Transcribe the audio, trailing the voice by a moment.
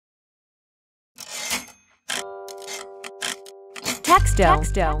Teksto.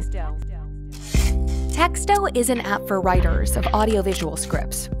 Teksto is an app for writers of audiovisual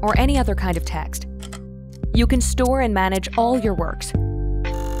scripts or any other kind of text. You can store and manage all your works.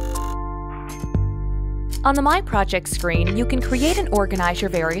 On the My Projects screen, you can create and organize your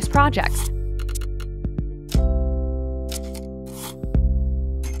various projects.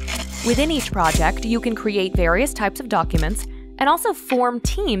 Within each project, you can create various types of documents and also form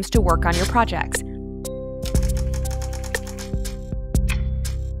teams to work on your projects.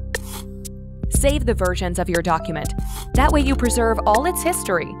 Save the versions of your document. That way you preserve all its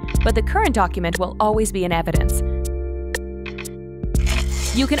history, but the current document will always be in evidence.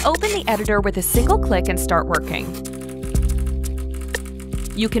 You can open the editor with a single click and start working.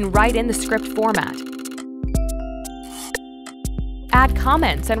 You can write in the script format, add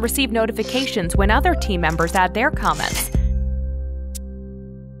comments and receive notifications when other team members add their comments.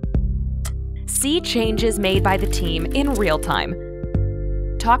 See changes made by the team in real time.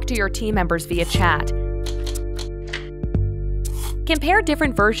 Talk to your team members via chat. Compare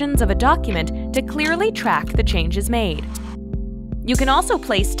different versions of a document to clearly track the changes made. You can also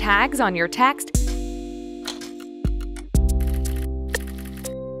place tags on your text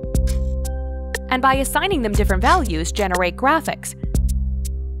and by assigning them different values, generate graphics.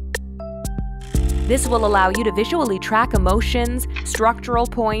 This will allow you to visually track emotions, structural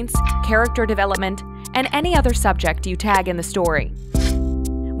points, character development, and any other subject you tag in the story.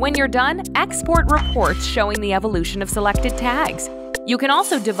 When you're done, export reports showing the evolution of selected tags. You can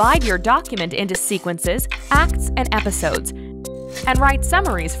also divide your document into sequences, acts, and episodes, and write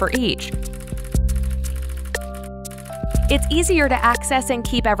summaries for each. It's easier to access and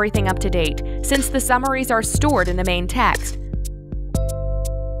keep everything up to date, since the summaries are stored in the main text.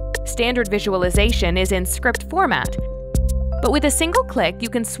 Standard visualization is in script format, but with a single click you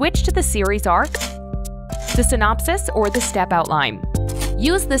can switch to the series arc, the synopsis, or the step outline.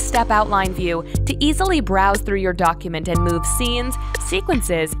 Use the step outline view to easily browse through your document and move scenes,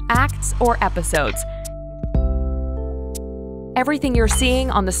 sequences, acts, or episodes. Everything you're seeing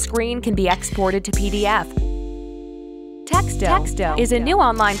on the screen can be exported to PDF. Teksto is a new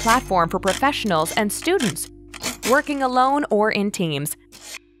online platform for professionals and students, working alone or in teams.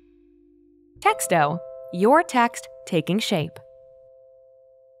 Teksto, your text taking shape.